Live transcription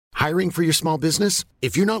Hiring for your small business?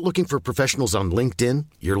 If you're not looking for professionals on LinkedIn,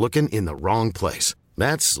 you're looking in the wrong place.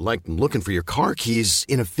 That's like looking for your car keys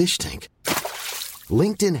in a fish tank.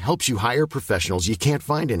 LinkedIn helps you hire professionals you can't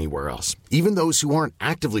find anywhere else, even those who aren't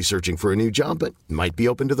actively searching for a new job but might be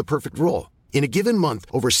open to the perfect role. In a given month,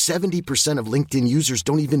 over 70% of LinkedIn users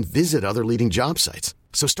don't even visit other leading job sites.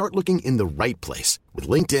 So start looking in the right place. With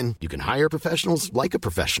LinkedIn, you can hire professionals like a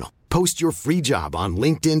professional. Post your free job on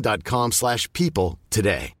linkedin.com/people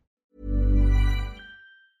today.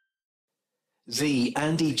 The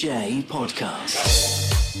Andy J Podcast.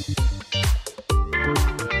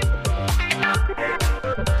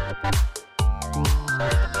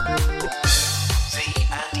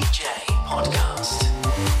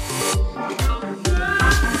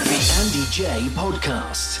 J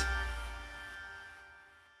Podcast.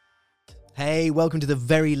 Hey, welcome to the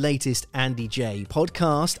very latest Andy J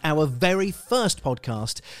Podcast, our very first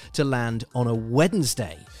podcast to land on a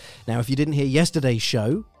Wednesday. Now, if you didn't hear yesterday's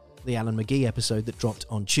show, the Alan McGee episode that dropped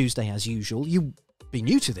on Tuesday as usual, you be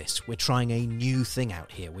new to this. We're trying a new thing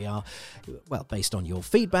out here. We are, well, based on your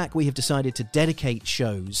feedback, we have decided to dedicate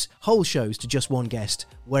shows, whole shows, to just one guest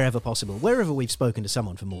wherever possible. Wherever we've spoken to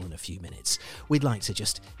someone for more than a few minutes, we'd like to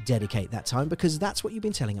just dedicate that time because that's what you've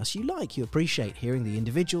been telling us you like. You appreciate hearing the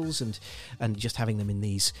individuals and just having them in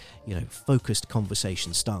these, focused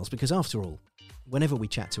conversation styles, because after all, whenever we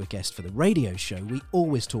chat to a guest for the radio show, we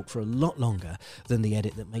always talk for a lot longer than the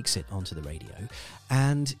edit that makes it onto the radio.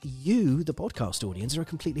 And you, the podcast audience, are a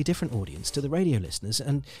completely different audience to the radio listeners.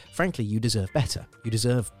 And frankly, you deserve better. You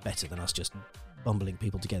deserve better than us just bumbling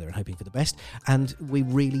people together and hoping for the best. And we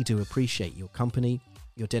really do appreciate your company,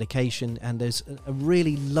 your dedication, and there's a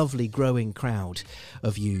really lovely growing crowd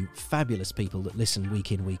of you fabulous people that listen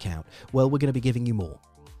week in, week out. Well, we're going to be giving you more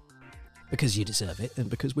because you deserve it and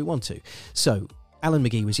because we want to. So, Alan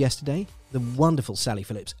McGee was yesterday, the wonderful Sally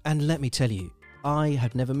Phillips, and let me tell you, I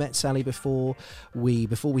had never met Sally before.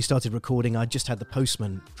 Before we started recording, I just had the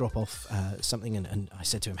postman drop off something, and I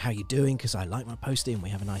said to him, "How you doing?" Because I like my postie, and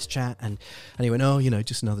we have a nice chat, and he went, "Oh,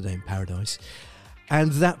 just another day in paradise."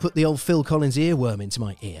 And that put the old Phil Collins earworm into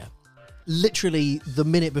my ear, literally the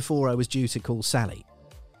minute before I was due to call Sally.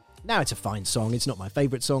 Now, it's a fine song, it's not my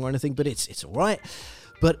favourite song or anything, but it's all right.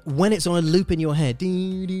 But when it's on a loop in your head,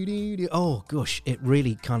 oh gosh, it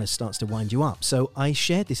really kind of starts to wind you up. So I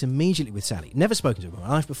shared this immediately with Sally. Never spoken to her in my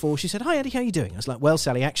life before. She said, "Hi Andy, how are you doing?" I was like, "Well,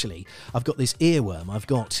 Sally, actually, I've got this earworm. I've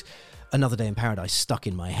got Another Day in Paradise stuck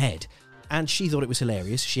in my head." And she thought it was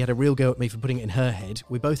hilarious. She had a real go at me for putting it in her head.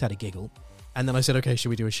 We both had a giggle. And then I said, "Okay, should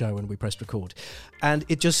we do a show?" And we pressed record. And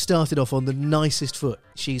it just started off on the nicest foot.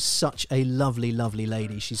 She's such a lovely, lovely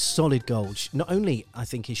lady. She's solid gold. Not only, I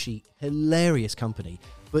think, is she hilarious company,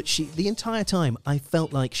 but the entire time, I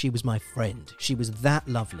felt like she was my friend. She was that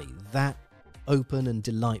lovely, that open and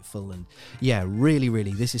delightful. And yeah, really,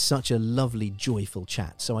 really, this is such a lovely, joyful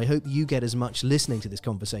chat. So I hope you get as much listening to this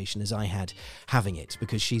conversation as I had having it,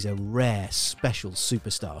 because she's a rare, special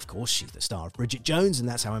superstar. Of course, she's the star of Bridget Jones, and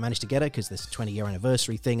that's how I managed to get her, because there's a 20-year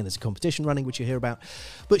anniversary thing and there's a competition running, which you hear about.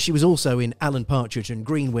 But she was also in Alan Partridge and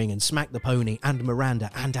Green Wing and Smack the Pony and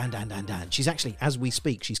Miranda and. She's actually, as we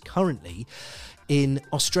speak, she's currently in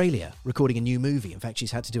Australia recording a new movie. In fact,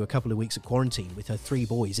 she's had to do a couple of weeks of quarantine with her 3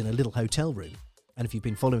 boys in a little hotel room. And if you've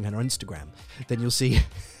been following her on Instagram, then you'll see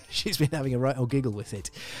she's been having a right old giggle with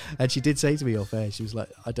it. And she did say to me off air, she was like,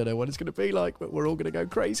 "I don't know what it's going to be like, but we're all going to go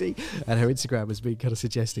crazy." And her Instagram has been kind of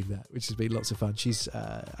suggesting that, which has been lots of fun. She's,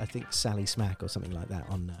 I think, Sally Smack or something like that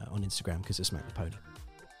on Instagram, because of Smack the Pony.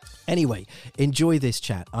 Anyway, enjoy this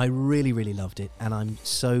chat. I really, really loved it, and I'm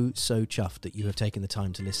so chuffed that you have taken the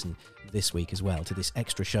time to listen this week as well to this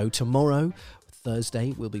extra show. Tomorrow,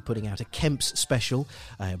 Thursday, we'll be putting out a Kemp's special,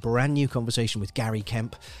 a brand new conversation with Gary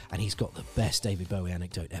Kemp, and he's got the best David Bowie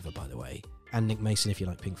anecdote ever, by the way, and Nick Mason if you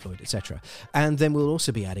like Pink Floyd, etc. And then we'll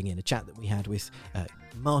also be adding in a chat that we had with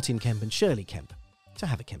Martin Kemp and Shirley Kemp to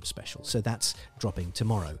have a Kemp special. So that's dropping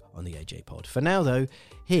tomorrow on the AJ Pod. For now, though,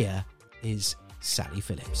 here is Sally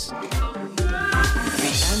Phillips. The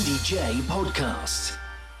Andy J Podcast.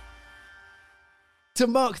 To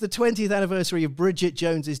mark the 20th anniversary of Bridget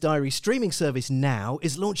Jones's Diary, streaming service Now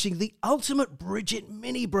is launching the ultimate Bridget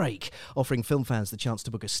mini break, offering film fans the chance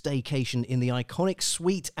to book a staycation in the iconic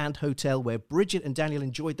suite and hotel where Bridget and Daniel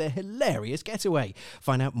enjoyed their hilarious getaway.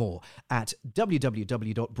 Find out more at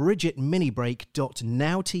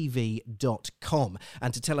www.bridgetminibreak.nowtv.com.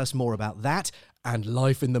 And to tell us more about that and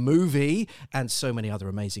life in the movie and so many other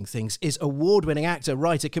amazing things is award-winning actor,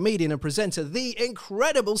 writer, comedian and presenter, the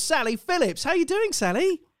incredible Sally Phillips. How are you doing,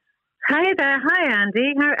 Sally? Hi there. Hi,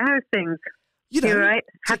 Andy. How's things? You know, all right?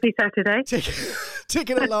 Happy Saturday.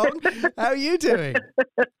 Ticking along. How are you doing?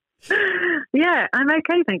 Yeah, I'm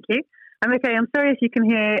okay, thank you. I'm okay. I'm sorry if you can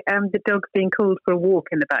hear the dogs being called for a walk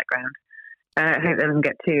in the background. I hope that doesn't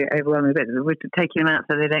get too overwhelming, but we're taking them out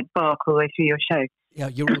so they don't bark all the way through your show. Yeah,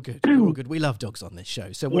 you're all good. You're all good. We love dogs on this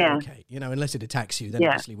show, so we're Yeah. okay. Unless it attacks you, then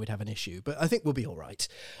obviously we'd have an issue. But I think we'll be all right.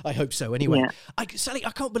 I hope so. Anyway, Sally,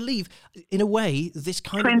 I can't believe, in a way, this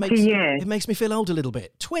kind of makes me feel old a little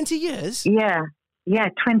bit. 20 years? Yeah,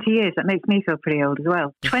 20 years. That makes me feel pretty old as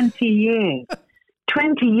well. 20 years.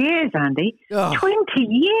 20 years, Andy. Oh. 20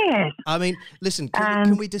 years. I mean, listen,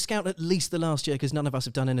 can we discount at least the last year, because none of us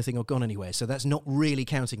have done anything or gone anywhere, so that's not really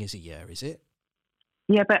counting as a year, is it?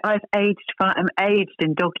 Yeah, but I'm aged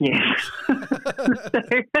in dog years. so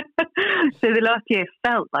the last year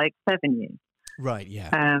felt like 7 years. Right, yeah.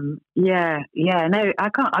 No, I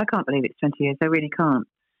can't believe it's 20 years. I really can't.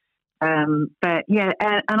 But yeah,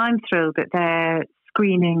 and I'm thrilled that they're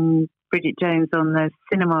screening Bridget Jones on the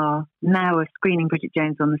cinema, now are screening Bridget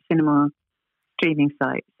Jones on the cinema streaming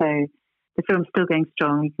site. So the film's still going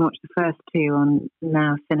strong. You can watch the first two on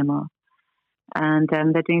Now Cinema. And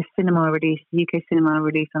they're doing a UK cinema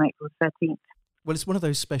release on April 13th. Well, it's one of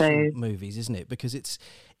those special movies, isn't it? Because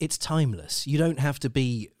it's timeless. You don't have to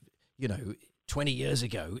be, 20 years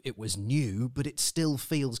ago it was new, but it still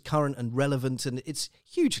feels current and relevant, and it's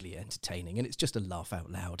hugely entertaining, and it's just a laugh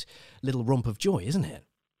out loud little romp of joy, isn't it?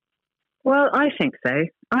 Well, I think so.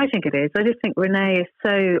 I think it is. I just think Renee is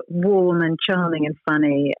so warm and charming and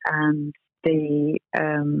funny, and the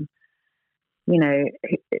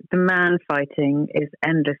man fighting is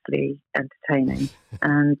endlessly entertaining,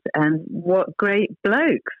 and what great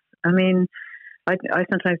blokes. I mean, I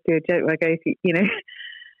sometimes do a joke where I go,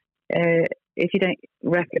 if you don't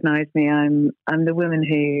recognise me, I'm the woman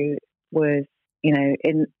who was,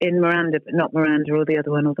 in Miranda, but not Miranda, or the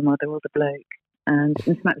other one, or the mother, or the bloke. And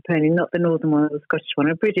in Smack the Pony, not the northern one, or the Scottish one,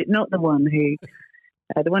 or Bridget, not the one who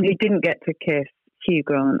didn't get to kiss Hugh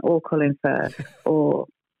Grant or Colin Firth or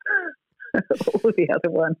the other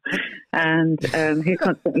one, and who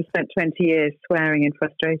constantly spent 20 years swearing in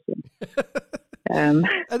frustration.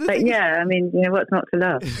 But yeah, I mean, what's not to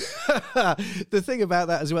love? The thing about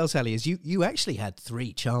that as well, Sally, is you actually had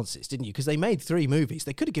 3 chances, didn't you? Because they made 3 movies.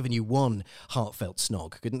 They could have given you one heartfelt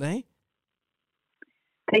snog, couldn't they?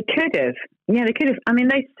 They could have. Yeah, they could have. I mean,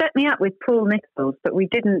 they set me up with Paul Nichols, but we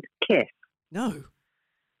didn't kiss. No.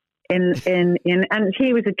 And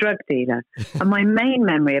he was a drug dealer. And my main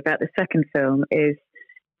memory about the second film is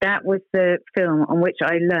that was the film on which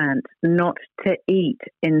I learnt not to eat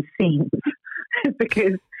in scenes.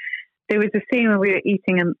 Because there was a scene where we were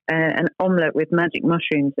eating an omelette with magic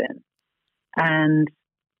mushrooms in. And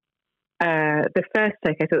the first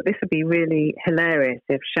take, I thought this would be really hilarious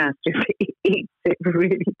if Shaz just eats it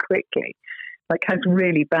really quickly. Like, has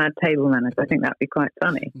really bad table manners. I think that'd be quite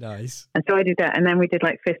funny. Nice. And so I did that, and then we did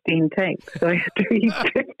like 15 takes. So I had to eat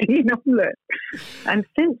 15 omelettes. And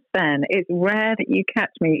since then, it's rare that you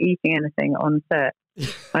catch me eating anything on set.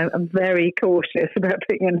 I'm very cautious about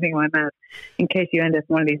putting anything in my mouth in case you end up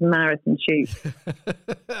in one of these marathon shoots.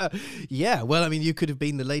 Yeah, well, I mean, you could have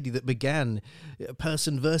been the lady that began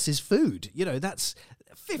Person versus Food. That's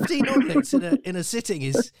 15 omelettes in a sitting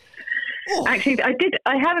is... Oh. Actually, I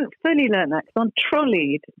haven't fully learned that, because on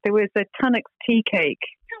Trolleyed, there was a Tunnocks tea cake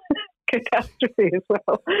catastrophe as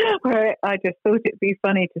well, where I just thought it'd be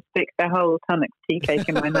funny to stick the whole Tunnocks tea cake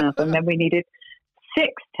in my mouth, and then we needed 6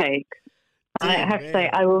 takes. I have to say,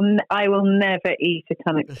 I will never eat a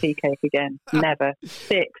Tunnocks tea cake again. Never.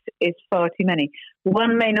 6 is far too many.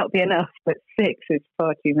 1 may not be enough, but 6 is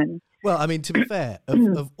far too many. Well, I mean, to be fair,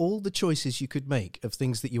 of all the choices you could make of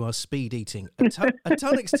things that you are speed eating, a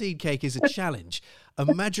Tunnocks tea cake is a challenge. A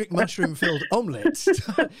magic mushroom-filled omelette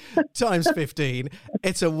times 15.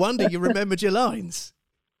 It's a wonder you remembered your lines.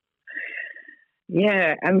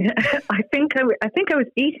 Yeah, I mean, I think I was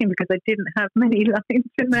eating because I didn't have many lines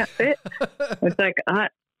in that bit. I was like,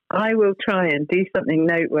 I will try and do something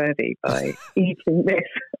noteworthy by eating this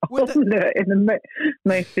omelette in the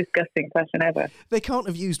most disgusting fashion ever. They can't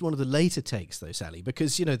have used one of the later takes, though, Sally,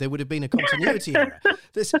 because, there would have been a continuity error.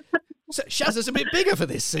 Shaz is a bit bigger for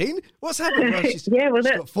this scene. What's happened? Well, she's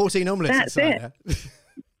got 14 omelettes inside her.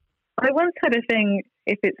 I once had a thing,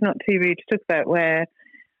 if it's not too rude to talk about, where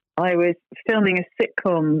I was filming a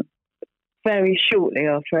sitcom very shortly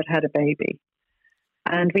after I'd had a baby.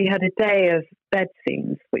 And we had a day of bed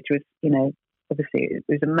scenes, which was, obviously it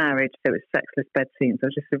was a marriage, so it was sexless bed scenes. I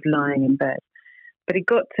was just sort of lying in bed. But it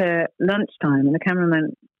got to lunchtime and the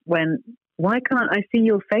cameraman went, "Why can't I see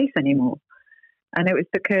your face anymore?" And it was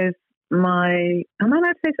because am I allowed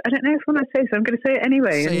to say this? I don't know if I'm allowed to say so. I'm going to say it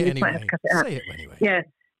anyway. Say it you anyway. might have to cut it out. Say it anyway. Yeah.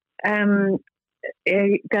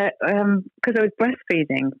 that because I was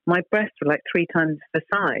breastfeeding, my breasts were like 3 times the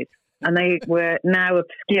size, and they were now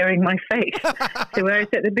obscuring my face. So whereas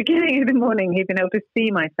at the beginning of the morning he'd been able to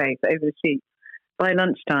see my face over the sheet, by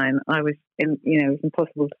lunchtime I was it was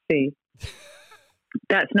impossible to see.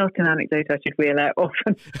 That's not an anecdote I should reel out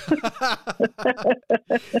often.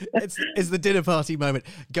 It's the dinner party moment,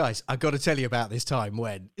 guys. I've got to tell you about this time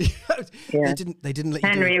when they didn't let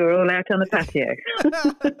Henry were all out on the patio.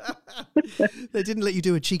 They didn't let you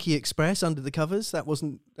do a cheeky express under the covers. That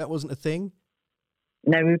wasn't a thing.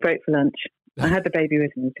 No, we broke for lunch. I had the baby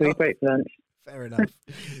with me, so we broke for lunch. Fair enough.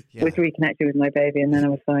 Yeah. Was reconnected with my baby, and then I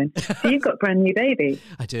was fine. So you've got a brand new baby.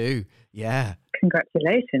 I do. Yeah.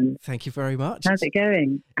 Congratulations. Thank you very much. How's it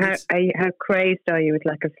going? How crazed are you with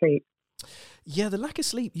lack of sleep? Yeah, the lack of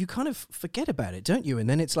sleep, you kind of forget about it, don't you? And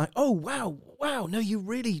then it's like, oh, wow, no, you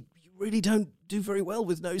really don't do very well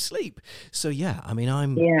with no sleep. So, yeah, I mean,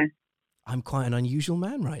 I'm quite an unusual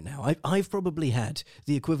man right now. I've probably had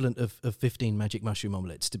the equivalent of 15 magic mushroom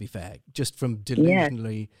omelettes, to be fair, just from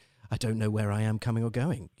delusionally, I don't know where I am coming or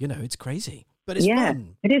going. It's crazy, but it's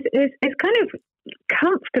fun. It is. It's kind of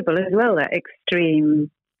comfortable as well, that extreme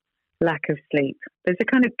lack of sleep. There's a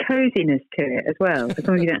kind of coziness to it as well, as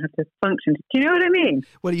long as you don't have to function. Do you know what I mean?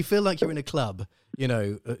 Well, you feel like you're in a club, sort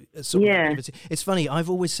of. It's funny. I've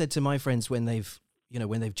always said to my friends when they've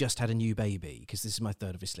just had a new baby, because this is my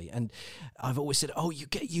third, obviously, and I've always said, oh, you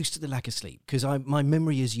get used to the lack of sleep, because my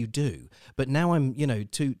memory is you do. But now I'm,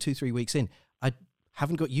 2-3 weeks in, I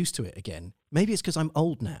haven't got used to it again. Maybe it's because I'm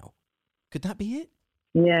old now. Could that be it?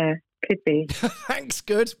 Yeah, could be. Thanks,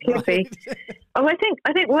 good. Could be. Oh, I think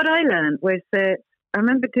what I learned was that I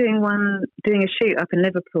remember doing a shoot up in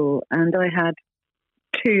Liverpool, and I had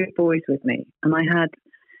 2 boys with me, and I had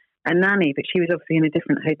a nanny, but she was obviously in a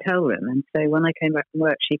different hotel room, and so when I came back from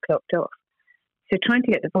work, she clocked off. So trying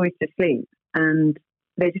to get the boys to sleep, and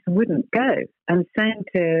they just wouldn't go, and saying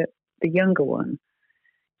to the younger one,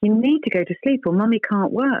 you need to go to sleep or mummy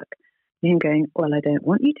can't work. And him going, well, I don't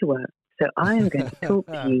want you to work, so I am going to talk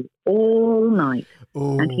to you all night.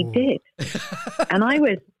 Ooh. And he did. And I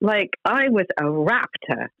was a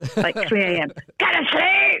raptor, like 3 a.m. Go to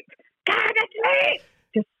sleep! Go to sleep!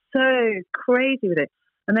 Just so crazy with it.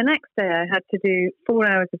 And the next day I had to do 4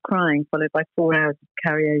 hours of crying followed by 4 hours of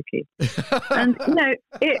karaoke. And,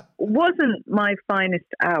 it wasn't my finest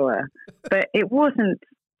hour, but it wasn't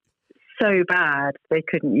so bad they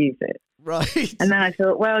couldn't use it. Right. And then I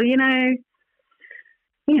thought, well, no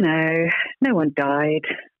one died.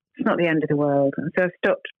 It's not the end of the world. And so I've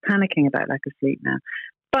stopped panicking about lack of sleep now.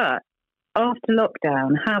 But after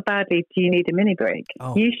lockdown, how badly do you need a mini break?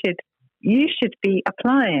 Oh. You should be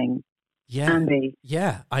applying. Yeah, Andy.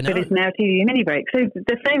 Yeah, I know. But it's Now TV mini break. So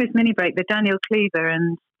the famous mini break, the Daniel Cleaver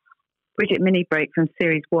and Bridget mini break from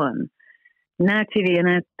Series 1. Now TV,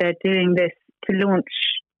 and they're doing this to launch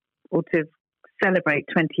or to celebrate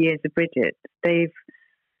 20 years of Bridget. They're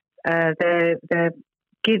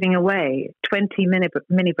giving away 20 mini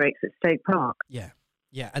breaks at Stoke Park. Yeah,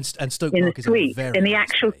 and Stoke in Park the is suite, a very in the nice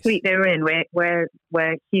actual place. suite they were in, where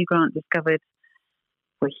Hugh Grant discovered,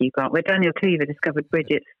 where Daniel Cleaver discovered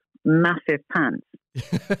Bridget's massive pants.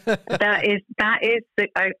 That's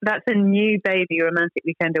a new baby romantic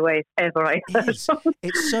weekend away if ever I heard.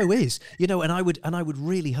 It so is, and I would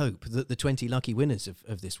really hope that the 20 lucky winners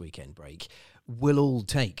of this weekend break will all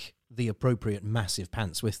take the appropriate massive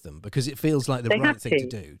pants with them, because it feels like the right thing to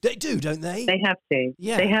do. They do, don't they? They have to.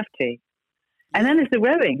 Yeah, they have to. And then there's the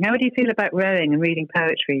rowing. How would you feel about rowing and reading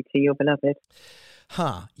poetry to your beloved?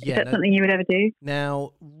 Yeah. Is that something you would ever do?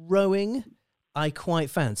 Now, rowing, I quite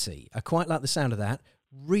fancy. I quite like the sound of that.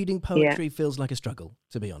 Reading poetry feels like a struggle,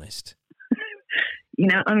 to be honest.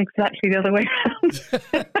 I'm exactly the other way around.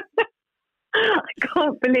 I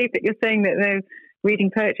can't believe that you're saying that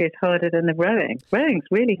reading poetry is harder than the rowing. Rowing's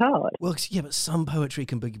really hard. Well, yeah, but some poetry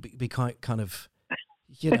can be quite kind of,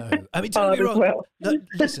 I mean, don't get me wrong. Well. No,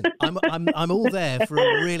 listen, I'm all there for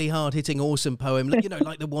a really hard-hitting, awesome poem,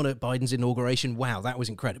 like the one at Biden's inauguration. Wow, that was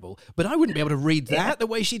incredible. But I wouldn't be able to read that. The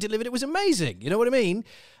way she delivered it was amazing. You know what I mean?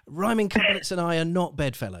 Rhyming couplets and I are not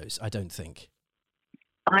bedfellows, I don't think.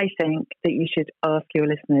 I think that you should ask your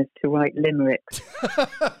listeners to write limericks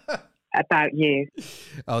about you.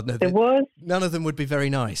 Oh no, none of them would be very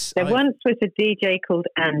nice. There once was a DJ called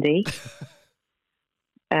Andy.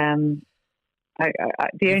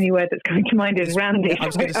 The only word that's coming to mind is Randy. I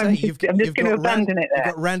was going to say, I'm just going to abandon it there.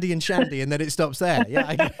 You've got Randy and Shandy, and then it stops there.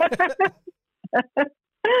 Yeah.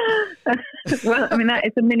 Well, I mean, that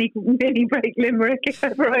is a mini break limerick if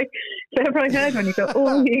ever I heard one. You've got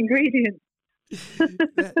all the ingredients.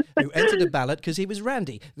 Who entered a ballot because he was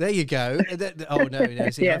Randy. There you go. Oh, no.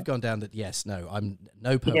 See, I've gone down that. Yes, no, I'm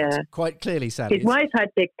no poet. Yeah. Quite clearly, Sally. His wife had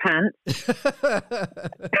big pants.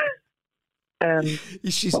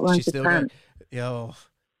 She's what was still pants? going. Oh,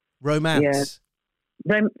 romance.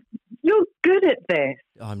 Yeah. You're good at this.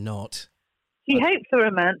 I'm not. He hoped for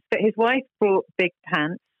romance, but his wife brought big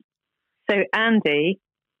pants. So Andy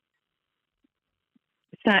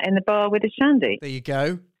sat in the bar with a shandy. There you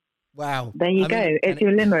go. Wow. There you go. It's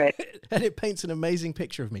your limerick. And it paints an amazing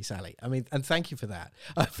picture of me, Sally. I mean, and thank you for that.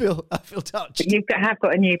 I feel touched. But you have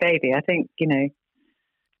got a new baby. I think,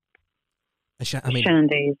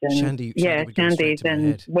 shandies and Shandy shandies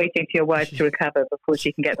and waiting for your wife to recover before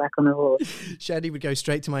she can get back on the horse. Shandy would go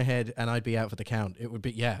straight to my head and I'd be out for the count. It would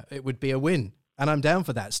be a win. And I'm down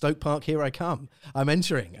for that. Stoke Park, here I come. I'm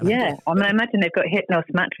entering. I imagine they've got Hypnos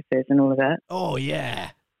mattresses and all of that. Oh,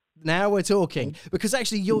 yeah. Now we're talking. Because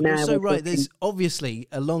actually, you're so right. Talking. There's obviously,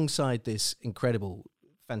 alongside this incredible,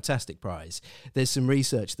 fantastic prize, there's some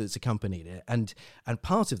research that's accompanied it. And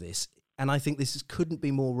part of this, and I think this couldn't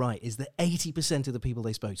be more right, is that 80% of the people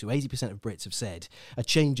they spoke to, 80% of Brits have said a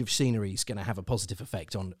change of scenery is going to have a positive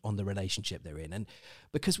effect on the relationship they're in. And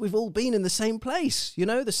because we've all been in the same place,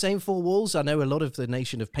 the same four walls. I know a lot of the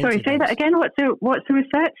nation have painted. Sorry, say that again. What's the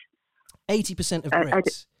research? 80% of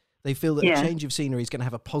Brits, they feel that a change of scenery is going to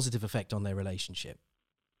have a positive effect on their relationship.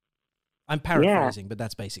 I'm paraphrasing, but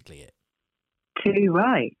that's basically it. Too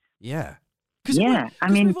right. Yeah.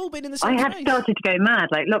 We've all been in the same place. I have started to go mad.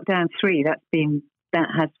 Like lockdown 3, that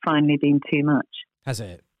has finally been too much. Has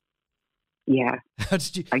it? Yeah. How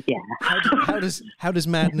did you? Yeah. How does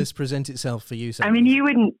madness present itself for you? Sally? I mean,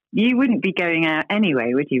 you wouldn't be going out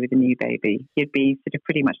anyway, would you, with a new baby? You'd be sort of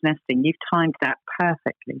pretty much nesting. You've timed that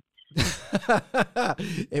perfectly.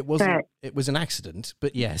 It was an accident,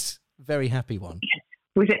 but yes, very happy one.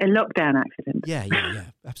 Was it a lockdown accident? Yeah,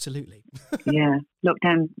 absolutely. Yeah,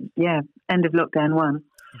 lockdown. Yeah, end of lockdown 1.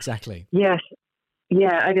 Exactly. Yes.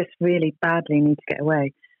 Yeah, I just really badly need to get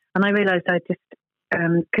away, and I realised I just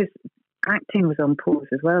because acting was on pause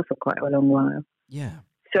as well for quite a long while. Yeah.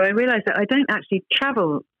 So I realised that I don't actually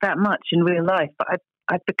travel that much in real life, but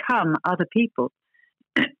I've become other people,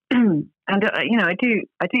 and I do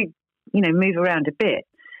move around a bit,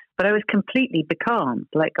 but I was completely becalmed.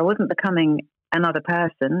 Like I wasn't becoming another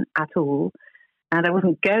person at all, and I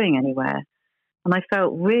wasn't going anywhere, and I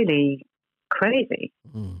felt really crazy.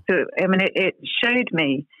 So I mean, it showed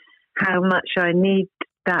me how much I need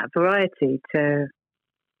that variety to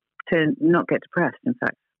not get depressed, in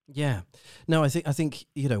fact. Yeah. No, I think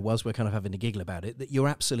whilst we're kind of having a giggle about it, that you're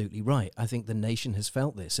absolutely right. I think the nation has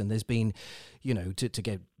felt this, and there's been,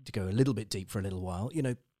 to go a little bit deep for a little while,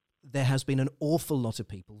 there has been an awful lot of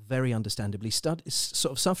people, very understandably, sort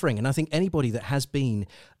of suffering. And I think anybody that has been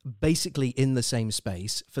basically in the same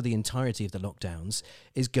space for the entirety of the lockdowns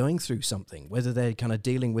is going through something, whether they're kind of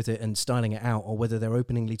dealing with it and styling it out or whether they're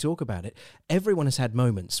openly talk about it. Everyone has had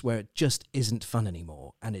moments where it just isn't fun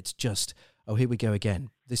anymore. And it's just, oh, here we go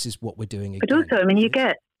again. This is what we're doing again. But also, I mean, you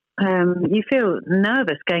feel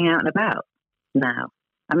nervous going out and about now.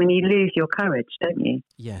 I mean, you lose your courage, don't you?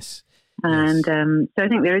 Yes. And so I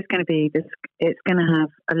think there is going to be this. It's going to have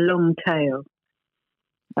a long tail.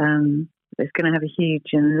 It's going to have a huge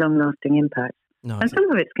and long-lasting impact. And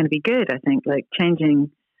some of it's going to be good. I think, like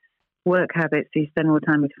changing work habits, so you spend more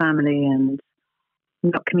time with family and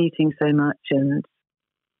not commuting so much, and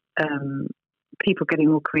people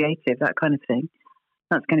getting more creative, that kind of thing.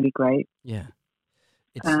 That's going to be great. Yeah.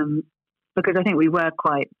 Because I think we were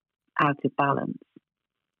quite out of balance.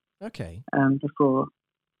 Okay. Before.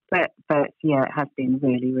 But yeah, it has been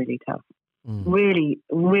really, really tough. Really,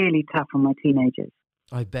 really tough on my teenagers.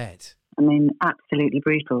 I bet. I mean, absolutely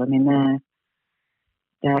brutal. I mean,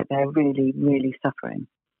 they're really, really suffering.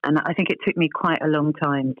 And I think it took me quite a long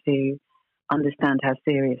time to understand how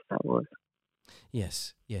serious that was.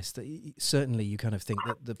 Yes. Certainly you kind of think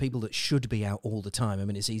that the people that should be out all the time, I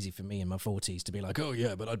mean, it's easy for me in my 40s to be like, oh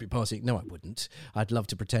yeah, but I'd be partying. No, I wouldn't. I'd love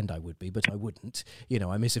to pretend I would be, but I wouldn't.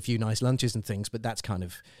 I miss a few nice lunches and things, but that's kind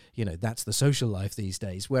of, that's the social life these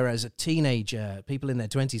days. Whereas a teenager, people in their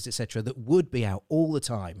 20s, etc., that would be out all the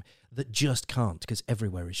time, that just can't because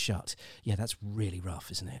everywhere is shut. Yeah, that's really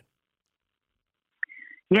rough, isn't it?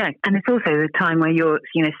 Yeah, and it's also the time where you're,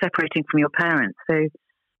 separating from your parents. So,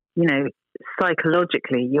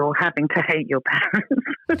 psychologically you're having to hate your parents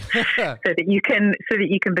so that you can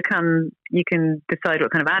decide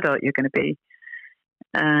what kind of adult you're going to be,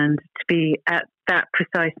 and to be at that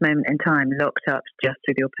precise moment in time locked up just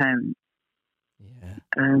with your parents.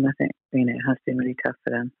 I think it has been really tough for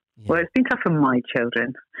them. Well, it's been tough for my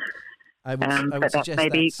children. I would But suggest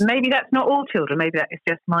maybe that's not all children. Maybe that is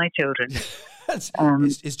just my children.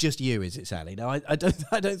 It's just you, is it, Sally? No, I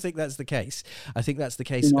don't think that's the case. I think that's the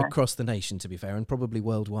case across the nation, to be fair, and probably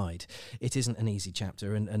worldwide. It isn't an easy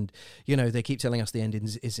chapter, and you know, they keep telling us the end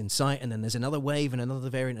is in sight, and then there's another wave and another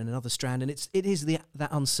variant and another strand, and it is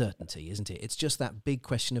that uncertainty, isn't it? It's just that big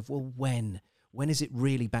question of, well, when is it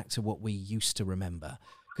really back to what we used to remember?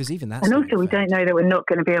 Because even that's, and also we don't know that we're not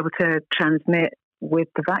going to be able to transmit with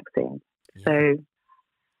the vaccine. Yeah. So,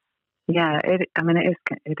 yeah, it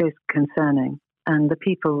is concerning. And the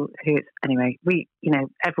people who, anyway,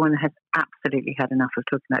 everyone has absolutely had enough of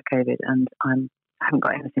talking about COVID, and I haven't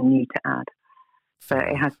got anything new to add. But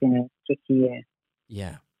it has been a tricky year.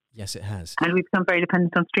 Yeah. Yes, it has. And we've become very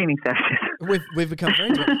dependent on streaming services. We've become very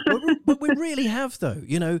dependent. But we really have, though.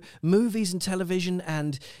 You know, movies and television,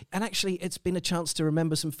 and actually it's been a chance to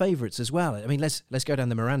remember some favourites as well. I mean, let's go down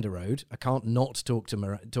the Miranda road. I can't not talk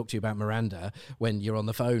to you about Miranda when you're on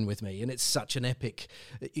the phone with me, and it's such an epic,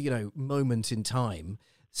 moment in time.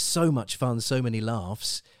 So much fun, so many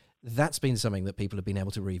laughs. That's been something that people have been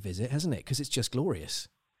able to revisit, hasn't it? Because it's just glorious.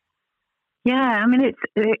 Yeah, I mean,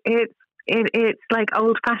 it's like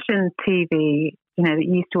old-fashioned TV, that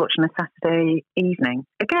you used to watch on a Saturday evening.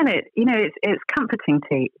 Again, it's comforting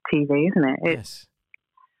TV, isn't it? Yes.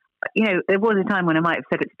 There was a time when I might have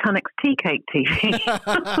said it's Tunnock's tea cake TV,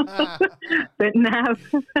 but now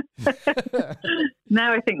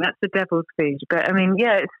I think that's the devil's food. But I mean,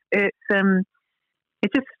 yeah, it's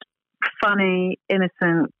just funny,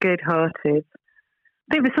 innocent, good-hearted.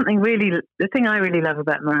 I think there's something the thing I really love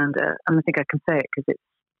about Miranda, and I think I can say it because it's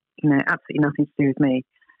absolutely nothing to do with me,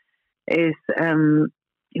 is the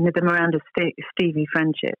Miranda Stevie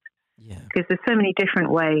friendship. Yeah. Because there's so many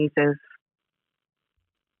different ways of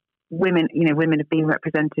women have been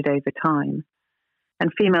represented over time,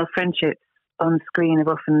 and female friendships on screen have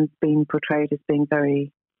often been portrayed as being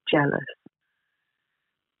very jealous.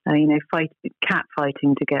 Cat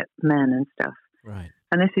fighting to get men and stuff. Right.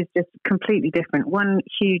 And this is just completely different. One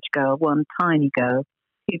huge girl, one tiny girl,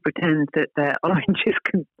 who pretend that the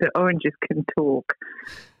oranges can talk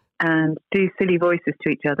and do silly voices to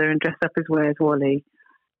each other and dress up as Where's Wally,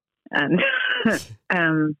 and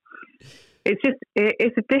it's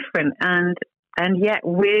a different and yet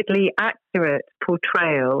weirdly accurate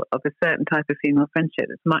portrayal of a certain type of female friendship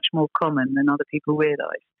that's much more common than other people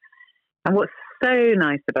realise. And what's so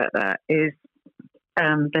nice about that is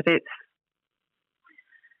that it's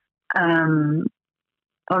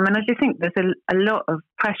I just think there's a lot of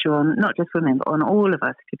pressure on not just women, but on all of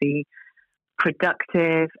us to be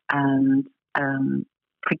productive and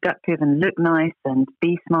look nice and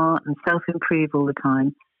be smart and self-improve all the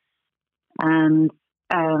time. And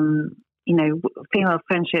female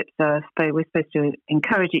friendships we're supposed to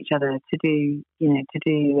encourage each other to do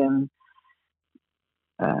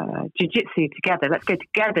jiu-jitsu together. Let's go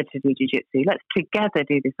together to do jiu-jitsu. Let's together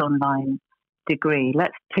do this online degree.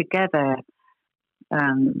 Let's together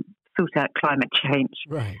sort out climate change.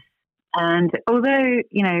 Right. And although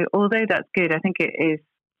that's good, I think it is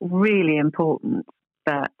really important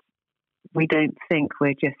that we don't think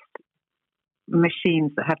we're just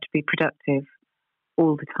machines that have to be productive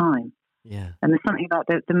all the time. Yeah. And there's something about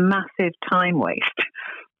the massive time waste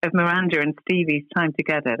of Miranda and Stevie's time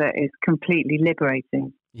together that is completely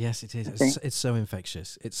liberating. Yes, it is. It's so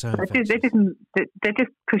infectious. It's so infectious. They're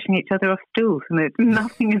just pushing each other off stools, and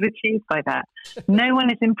nothing is achieved by that. No one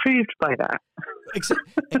is improved by that.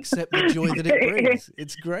 Except the joy that it brings.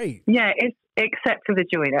 It's great. Yeah, except for the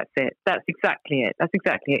joy. That's it. That's exactly it.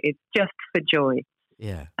 It's just for joy.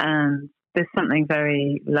 Yeah. And there's something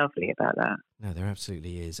very lovely about that. No, there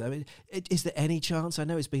absolutely is. I mean, is there any chance? I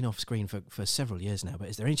know it's been off screen for several years now, but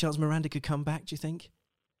is there any chance Miranda could come back, do you think?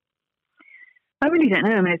 I really don't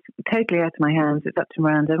know. I mean, it's totally out of my hands. It's up to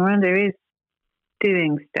Miranda. Miranda is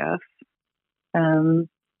doing stuff, and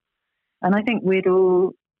I think we'd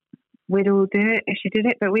all do it if she did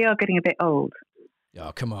it. But we are getting a bit old.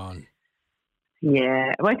 Oh, come on.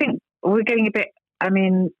 Yeah, well, I think we're getting a bit. I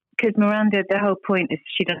mean, because Miranda, the whole point is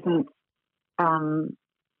she doesn't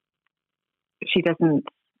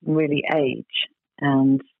really age,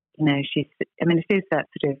 and she's. I mean, it is that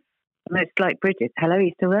sort of. I mean, it's like Bridget. Hello, are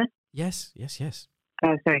you still there? Yes.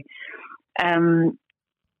 Oh, sorry.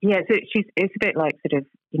 Yeah, so it's a bit like sort of,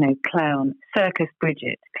 clown, circus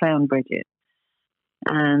Bridget, clown Bridget.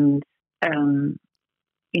 And,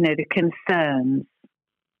 the concerns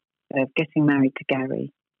of getting married to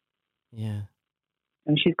Gary. Yeah.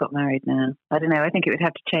 And she's got married now. I don't know, I think it would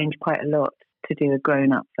have to change quite a lot to do a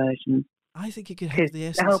grown-up version. I think it could have the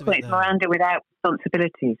essence the whole point is Miranda without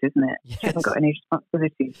responsibilities, isn't it? Yes. She hasn't got any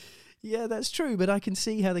responsibilities. Yeah, that's true. But I can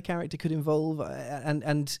see how the character could evolve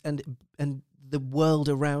and the world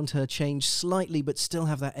around her change slightly, but still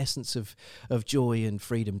have that essence of joy and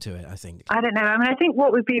freedom to it, I think. I don't know. I mean, I think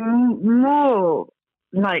what would be more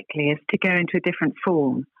likely is to go into a different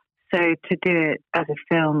form. So to do it as a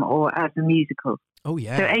film or as a musical. Oh,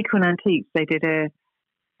 yeah. So Acorn Antiques, they did a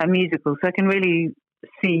musical. So I can really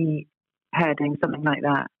see her doing something like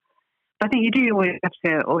that. I think you do always have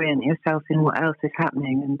to orient yourself in what else is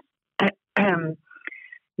happening. And,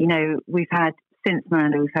 we've had, since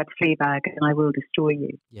Miranda, we've had Fleabag and I Will Destroy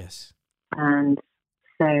You. Yes. And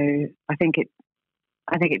so I think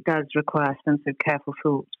it does require some sort of careful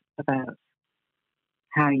thought about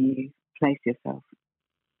how you place yourself.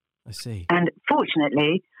 I see. And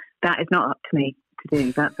fortunately, that is not up to me to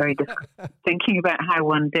do. That's very difficult. Thinking about how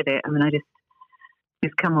one did it, I mean, I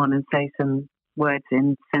just come on and say some words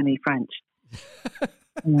in semi-French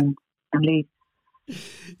and leave.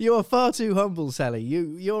 You are far too humble, Sally.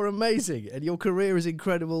 You're amazing, and your career is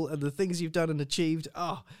incredible, and the things you've done and achieved.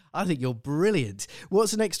 Oh, I think you're brilliant.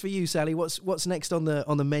 What's next for you, Sally? What's next on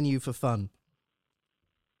the menu for fun?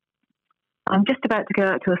 I'm just about to go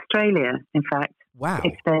out to Australia, in fact. Wow.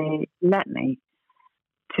 If they let me,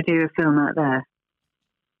 to do a film out there.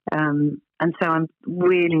 And so I'm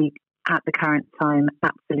really, at the current time,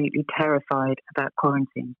 absolutely terrified about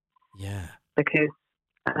quarantine. Yeah. Because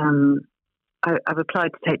I've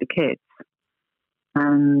applied to take the kids.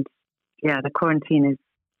 And, yeah, the quarantine is,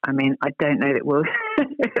 I mean, I don't know that it will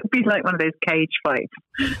it'll be like one of those cage fights.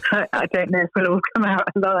 I don't know if we'll all come out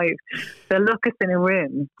alive. They'll lock us in a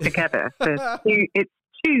room together. It's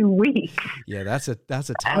 2 weeks. Yeah, that's a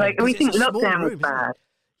time. Like, we think lockdown was bad.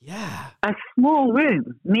 Yeah. A small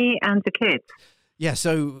room, me and the kids. Yeah,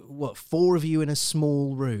 so what, 4 of you in a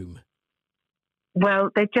small room? Well,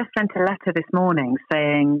 they just sent a letter this morning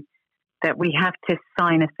saying that we have to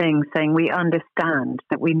sign a thing saying we understand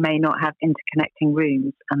that we may not have interconnecting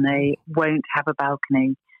rooms and they won't have a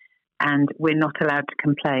balcony and we're not allowed to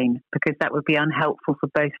complain because that would be unhelpful for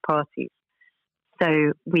both parties.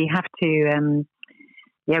 So we have to,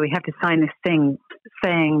 we have to sign this thing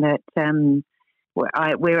saying that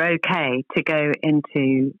we're okay to go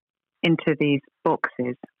into these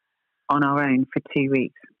boxes on our own for 2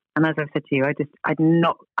 weeks. And as I've said to you, I'm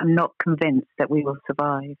not convinced that we will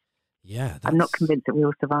survive. Yeah, I'm not convinced that we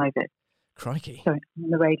will survive it. Crikey. Sorry, I'm on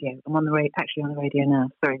the radio. Actually on the radio now.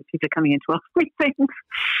 Sorry, people are coming in to ask me things.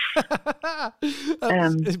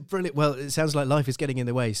 It's brilliant. Well, it sounds like life is getting in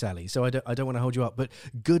the way, Sally. So I don't want to hold you up, but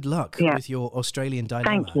good luck with your Australian dilemma.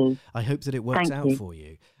 Thank you. I hope that it works out for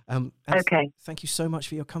you. Okay. Thank you so much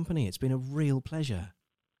for your company. It's been a real pleasure.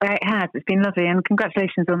 It has. It's been lovely, and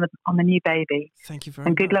congratulations on the new baby. Thank you very much.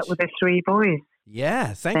 And good luck with the 3 boys.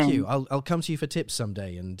 Yeah, thank you. I'll come to you for tips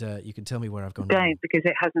someday, and you can tell me where I've gone wrong. Don't, because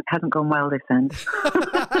it hasn't gone well this end.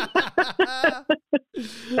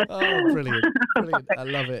 Oh, brilliant. I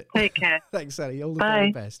love it. Take care. Thanks, Sally. All the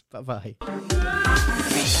very best. Bye-bye.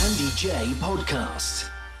 The Andy J Podcast.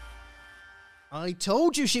 I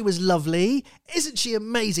told you she was lovely. Isn't she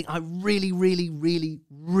amazing? I really, really, really,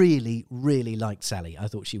 really, really liked Sally. I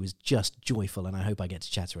thought she was just joyful, and I hope I get to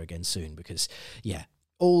chat to her again soon because, yeah,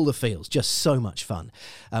 all the feels, just so much fun.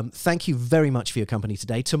 Thank you very much for your company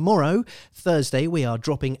today. Tomorrow, Thursday, we are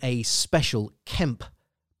dropping a special Kemp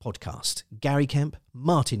podcast. Gary Kemp,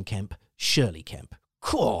 Martin Kemp, Shirley Kemp.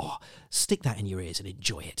 Cool. Stick that in your ears and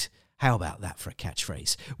enjoy it. How about that for a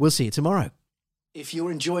catchphrase? We'll see you tomorrow. If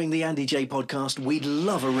you're enjoying the Andy J Podcast, we'd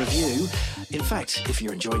love a review. In fact, if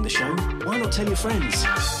you're enjoying the show, why not tell your friends?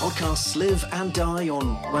 Podcasts live and die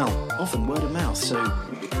on, well, often word of mouth, so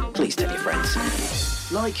please tell your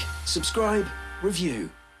friends. Like, subscribe,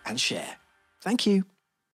 review, and share. Thank you.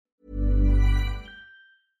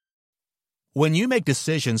 When you make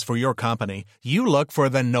decisions for your company, you look for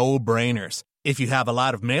the no-brainers. If you have a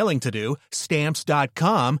lot of mailing to do,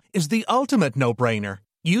 Stamps.com is the ultimate no-brainer.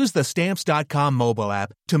 Use the Stamps.com mobile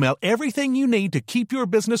app to mail everything you need to keep your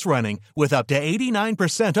business running with up to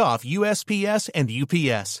 89% off USPS and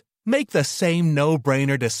UPS. Make the same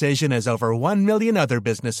no-brainer decision as over 1 million other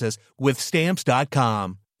businesses with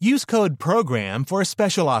Stamps.com. Use code PROGRAM for a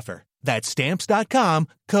special offer. That's Stamps.com,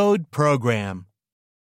 code PROGRAM.